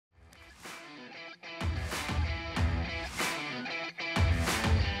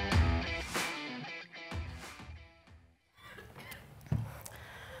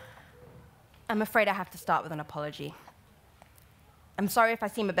I'm afraid I have to start with an apology. I'm sorry if I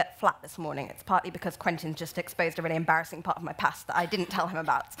seem a bit flat this morning. It's partly because Quentin just exposed a really embarrassing part of my past that I didn't tell him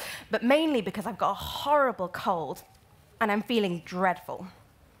about, but mainly because I've got a horrible cold and I'm feeling dreadful.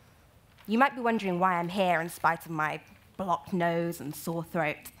 You might be wondering why I'm here in spite of my blocked nose and sore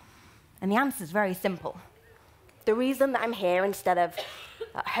throat. And the answer is very simple. The reason that I'm here instead of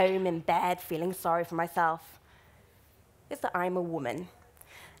at home in bed feeling sorry for myself is that I'm a woman.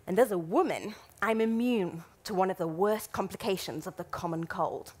 And as a woman, I'm immune to one of the worst complications of the common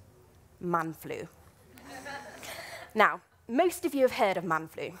cold, man flu. Now, most of you have heard of man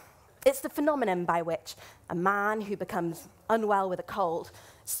flu. It's the phenomenon by which a man who becomes unwell with a cold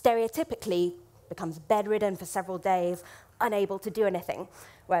stereotypically becomes bedridden for several days, unable to do anything,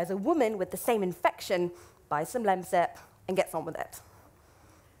 whereas a woman with the same infection buys some Lemsip and gets on with it.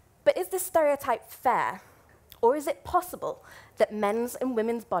 But is this stereotype fair? Or is it possible that men's and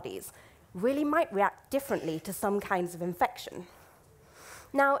women's bodies really might react differently to some kinds of infection?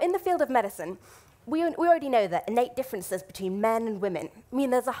 Now, in the field of medicine, we already know that innate differences between men and women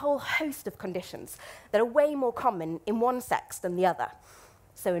mean there's a whole host of conditions that are way more common in one sex than the other.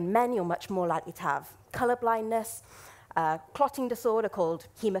 So in men, you're much more likely to have color blindness, a clotting disorder called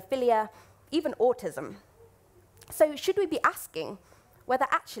hemophilia, even autism. So should we be asking whether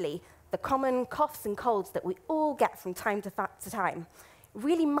actually the common coughs and colds that we all get from time to time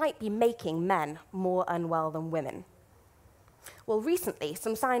really might be making men more unwell than women? Well, recently,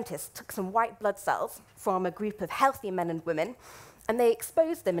 some scientists took some white blood cells from a group of healthy men and women, and they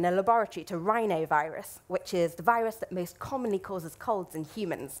exposed them in a laboratory to rhinovirus, which is the virus that most commonly causes colds in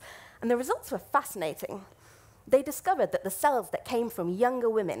humans. And the results were fascinating. They discovered that the cells that came from younger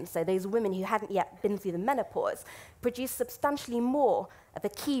women, so those women who hadn't yet been through the menopause, produced substantially more of a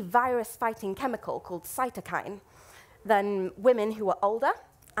key virus-fighting chemical called cytokine than women who were older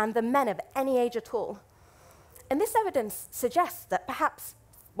and the men of any age at all. And this evidence suggests that perhaps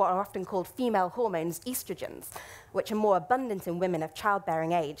what are often called female hormones, estrogens, which are more abundant in women of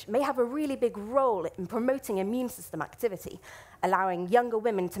childbearing age, may have a really big role in promoting immune system activity, allowing younger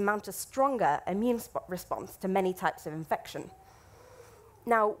women to mount a stronger immune response to many types of infection.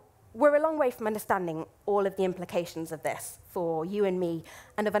 Now, we're a long way from understanding all of the implications of this for you and me,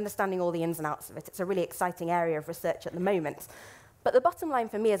 and of understanding all the ins and outs of it. It's a really exciting area of research at the moment. But the bottom line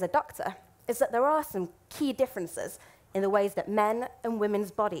for me as a doctor is that there are some key differences in the ways that men and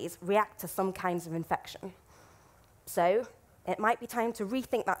women's bodies react to some kinds of infection. So it might be time to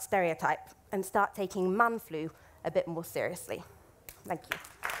rethink that stereotype and start taking man flu a bit more seriously. Thank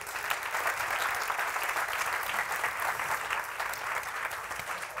you.